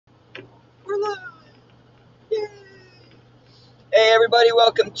alive! Yay! Hey everybody,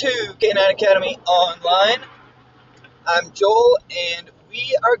 welcome to Canine Academy Online. I'm Joel, and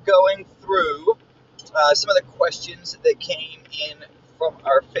we are going through some of the questions that came in from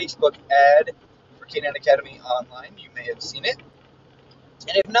our Facebook ad for Canine Academy Online. You may have seen it.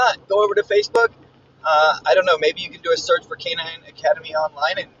 And if not, go over to Facebook. I don't know, maybe you can do a search for Canine Academy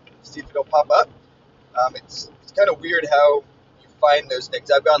Online and see if it'll pop up. It's kind of weird how you find those things.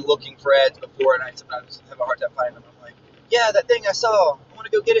 I've gone looking for ads before, and I sometimes have a hard time finding them. I'm like, yeah, that thing I saw, I want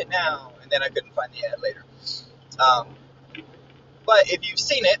to go get it now. And then I couldn't find the ad later. But if you've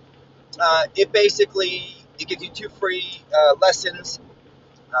seen it, it gives you 2 free lessons,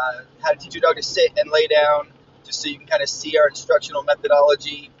 how to teach your dog to sit and lay down, just so you can kind of see our instructional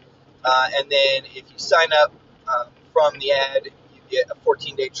methodology. And then if you sign up from the ad, you get a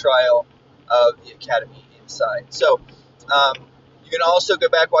 14-day trial of the Academy inside. So you can also go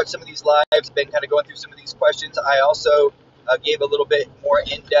back, watch some of these lives, been kind of going through some of these questions. I also gave a little bit more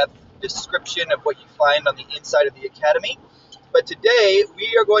in-depth description of what you find on the inside of the Academy. But today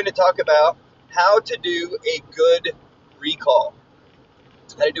we are going to talk about how to do a good recall.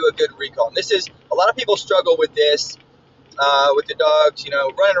 How to do a good recall. And this is, a lot of people struggle with this, with the dogs,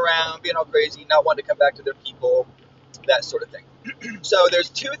 running around, being all crazy, not wanting to come back to their people, that sort of thing. So there's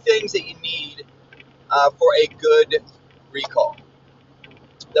 2 things that you need for a good recall.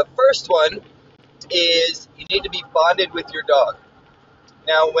 The first one is you need to be bonded with your dog.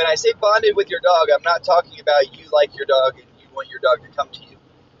 Now, when I say bonded with your dog, I'm not talking about you like your dog and you want your dog to come to you.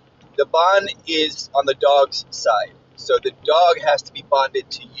 The bond is on the dog's side. So the dog has to be bonded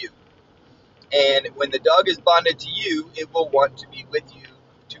to you. And when the dog is bonded to you, it will want to be with you,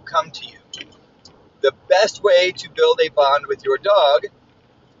 to come to you. The best way to build a bond with your dog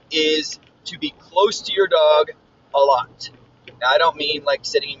is to be close to your dog a lot. Now, I don't mean like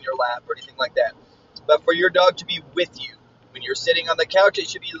sitting in your lap or anything like that, but for your dog to be with you. When you're sitting on the couch, it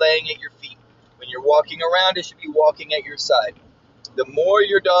should be laying at your feet. When you're walking around, it should be walking at your side. The more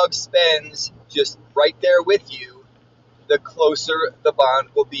your dog spends just right there with you, the closer the bond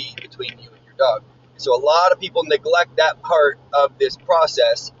will be between you and your dog. So a lot of people neglect that part of this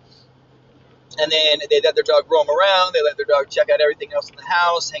process, and then they let their dog roam around, they let their dog check out everything else in the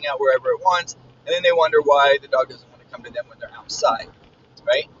house, hang out wherever it wants, and then they wonder why the dog doesn't want to come to them when they're outside,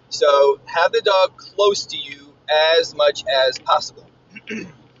 right? So have the dog close to you as much as possible. And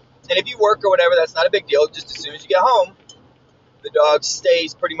if you work or whatever, that's not a big deal. Just as soon as you get home, the dog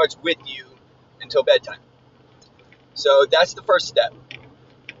stays pretty much with you until bedtime. So that's the first step.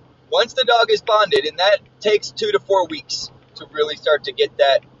 Once the dog is bonded, and that takes 2 to 4 weeks to really start to get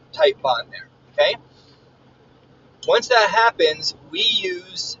that tight bond there, okay? Once that happens, we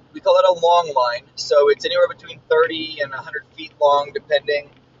call it a long line. So it's anywhere between 30 and 100 feet long, depending.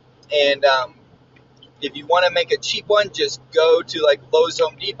 And if you want to make a cheap one, just go to like Lowe's,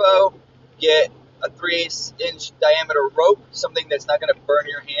 Home Depot, get a 3/8 inch diameter rope, something that's not going to burn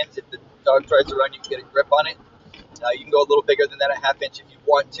your hands. If the dog tries to run, you can get a grip on it. You can go a little bigger than that, a 1/2 inch if you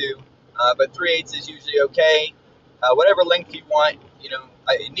want to, but 3/8 is usually okay. Whatever length you want,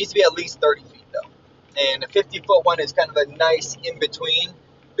 it needs to be at least 30 feet though. And a 50-foot one is kind of a nice in-between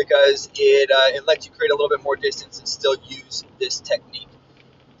because it lets you create a little bit more distance and still use this technique.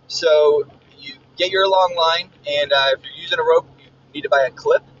 So you get your long line, and if you're using a rope, you need to buy a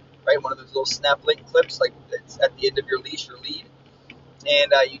clip, right? One of those little snap link clips, like that's at the end of your leash or lead.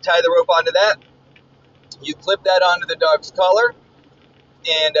 And you tie the rope onto that. You clip that onto the dog's collar.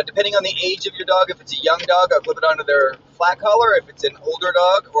 And depending on the age of your dog, if it's a young dog, I'll clip it onto their flat collar. If it's an older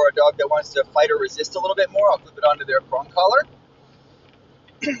dog or a dog that wants to fight or resist a little bit more, I'll clip it onto their prong collar.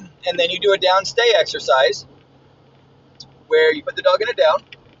 And then you do a down stay exercise where you put the dog in a down.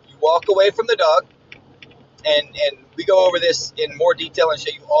 You walk away from the dog. And we go over this in more detail and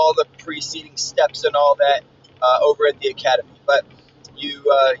show you all the preceding steps and all that over at the Academy. But you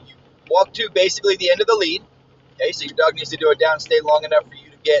walk to basically the end of the lead. Okay, so your dog needs to do a down stay long enough for you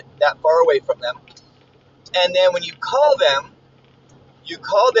to get that far away from them. And then when you call them,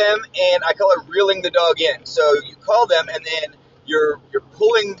 and I call it reeling the dog in. So you call them, and then you're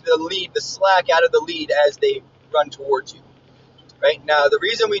pulling the lead, the slack out of the lead as they run towards you. Right? Now, the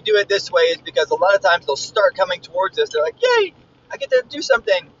reason we do it this way is because a lot of times they'll start coming towards us. They're like, yay, I get to do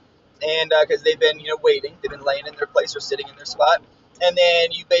something. And because they've been, waiting. They've been laying in their place or sitting in their spot. And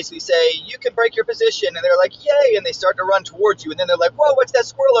then you basically say, you can break your position. And they're like, yay. And they start to run towards you. And then they're like, whoa, what's that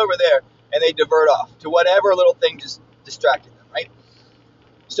squirrel over there? And they divert off to whatever little thing just distracted them, right?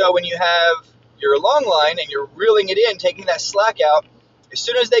 So when you have your long line and you're reeling it in, taking that slack out, as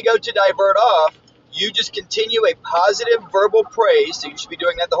soon as they go to divert off, you just continue a positive verbal praise. So you should be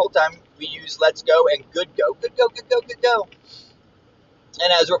doing that the whole time. we use let's go and good go, good go, good go, good go.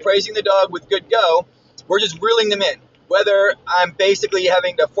 And as we're praising the dog with good go, we're just reeling them in. Whether I'm basically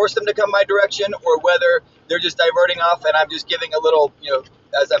having to force them to come my direction or whether they're just diverting off and I'm just giving a little,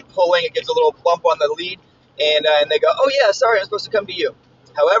 as I'm pulling, it gives a little bump on the lead. And they go, oh yeah, sorry, I'm supposed to come to you.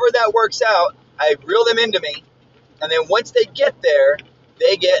 However that works out, I reel them into me. And then once they get there,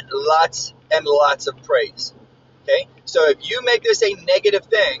 they get lots and lots of praise. Okay? So if you make this a negative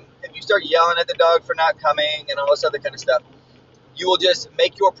thing, if you start yelling at the dog for not coming and all this other kind of stuff, you will just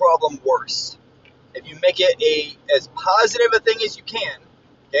make your problem worse. If you make it as positive a thing as you can,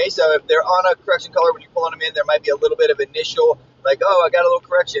 okay, so if they're on a correction collar, when you're pulling them in, there might be a little bit of initial, like, oh, I got a little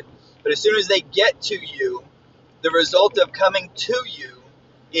correction. But as soon as they get to you, the result of coming to you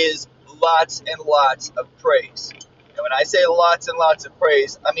is lots and lots of praise. And when I say lots and lots of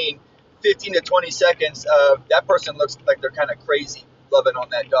praise, I mean 15 to 20 seconds of that person looks like they're kind of crazy loving on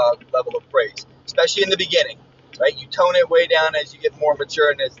that dog level of praise, especially in the beginning, right? You tone it way down as you get more mature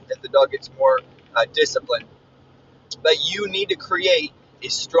and as the dog gets more disciplined. But you need to create a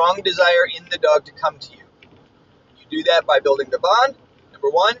strong desire in the dog to come to you. You do that by building the bond, number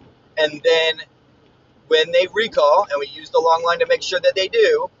one, and then when they recall, and we use the long line to make sure that they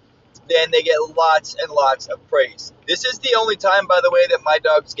do, then they get lots and lots of praise. This is the only time, by the way, that my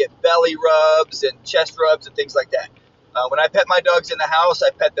dogs get belly rubs and chest rubs and things like that. When I pet my dogs in the house, I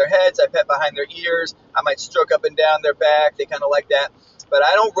pet their heads, I pet behind their ears, I might stroke up and down their back, they kind of like that. But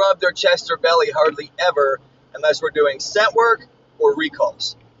I don't rub their chest or belly hardly ever unless we're doing scent work or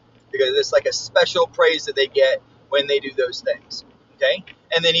recalls, because it's like a special praise that they get when they do those things, okay?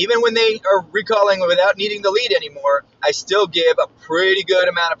 And then even when they are recalling without needing the lead anymore, I still give a pretty good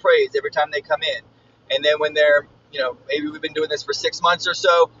amount of praise every time they come in. And then when they're, maybe we've been doing this for 6 months or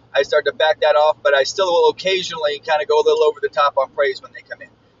so, I start to back that off, but I still will occasionally kind of go a little over the top on praise when they come in,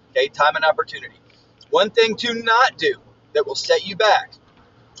 okay? Time and opportunity. One thing to not do that will set you back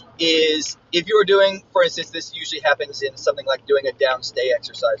is if you're doing, for instance, this usually happens in something like doing a down stay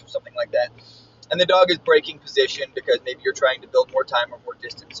exercise or something like that, and the dog is breaking position because maybe you're trying to build more time or more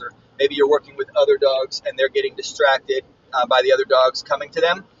distance, or maybe you're working with other dogs and they're getting distracted by the other dogs coming to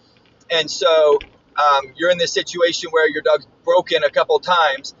them. And so you're in this situation where your dog's broken a couple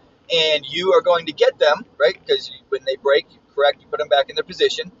times and you are going to get them, right? Because when they break, you correct, you put them back in their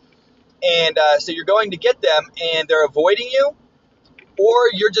position. And so you're going to get them and they're avoiding you, or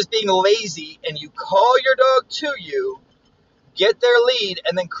you're just being lazy and you call your dog to you, get their lead,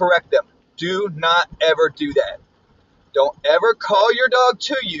 and then correct them. Do not ever do that. Don't ever call your dog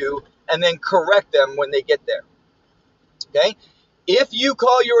to you and then correct them when they get there. Okay? If you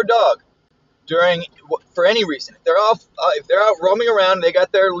call your dog for any reason, if they're out roaming around, they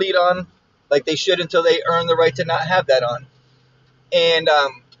got their lead on like they should until they earn the right to not have that on, and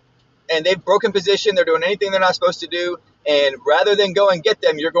they've broken position, they're doing anything they're not supposed to do, and rather than go and get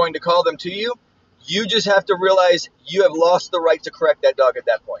them, you're going to call them to you. You just have to realize you have lost the right to correct that dog at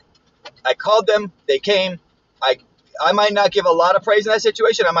that point. I called them, they came. I might not give a lot of praise in that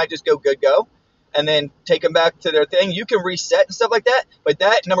situation. I might just go, good, go, and then take them back to their thing. You can reset and stuff like that, but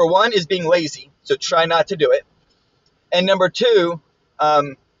that, number one, is being lazy, so try not to do it. And number two,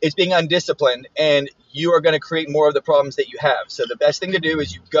 it's being undisciplined, and you are going to create more of the problems that you have. So the best thing to do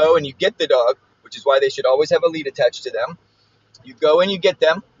is you go and you get the dog, which is why they should always have a lead attached to them. You go and you get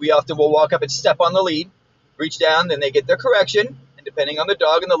them. We often will walk up and step on the lead, reach down, then they get their correction, and depending on the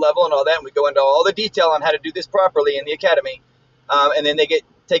dog and the level and all that, and we go into all the detail on how to do this properly in the academy, and then they get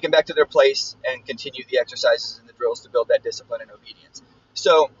taken back to their place and continue the exercises and the drills to build that discipline and obedience.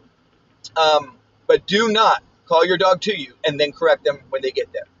 So, but do not call your dog to you and then correct them when they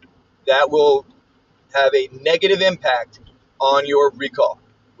get there. That will have a negative impact on your recall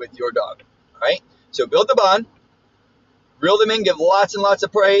with your dog. All right? So build the bond, reel them in, give lots and lots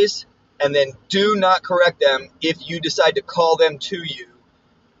of praise, and then do not correct them if you decide to call them to you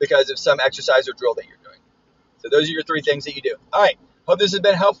because of some exercise or drill that you're doing. So those are your 3 things that you do. All right. Hope this has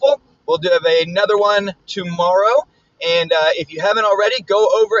been helpful. We'll have another one tomorrow. And if you haven't already, go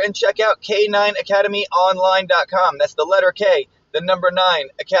over and check out K9academyonline.com. That's the letter K, the number 9,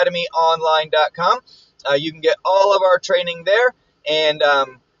 academyonline.com. You can get all of our training there, and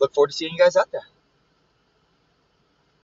look forward to seeing you guys out there.